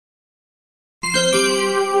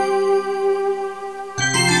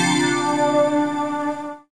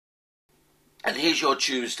here's your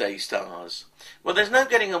Tuesday stars. Well, there's no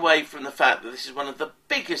getting away from the fact that this is one of the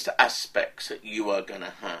biggest aspects that you are going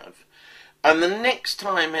to have. And the next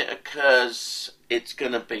time it occurs, it's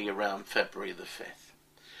going to be around February the 5th.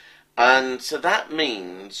 And so that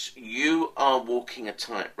means you are walking a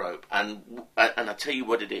tightrope. And I tell you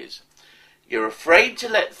what it is. You're afraid to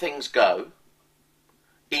let things go,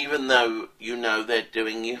 even though you know they're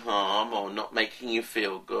doing you harm or not making you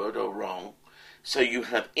feel good or wrong. So you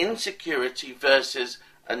have insecurity versus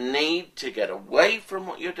a need to get away from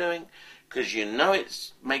what you're doing because you know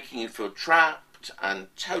it's making you feel trapped and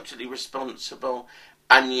totally responsible,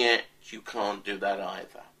 and yet you can't do that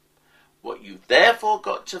either. What you've therefore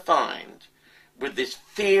got to find with this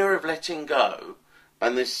fear of letting go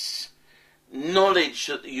and this knowledge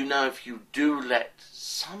that you know if you do let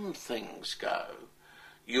some things go,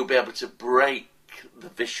 you'll be able to break the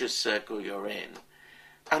vicious circle you're in.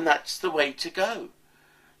 And that's the way to go.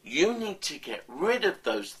 You need to get rid of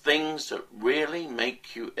those things that really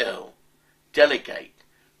make you ill. Delegate.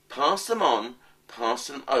 Pass them on, pass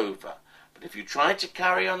them over. But if you try to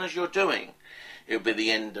carry on as you're doing, it'll be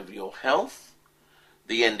the end of your health,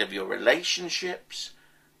 the end of your relationships,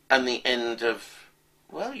 and the end of,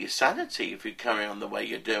 well, your sanity if you carry on the way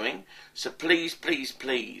you're doing. So please, please,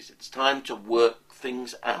 please, it's time to work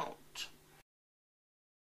things out.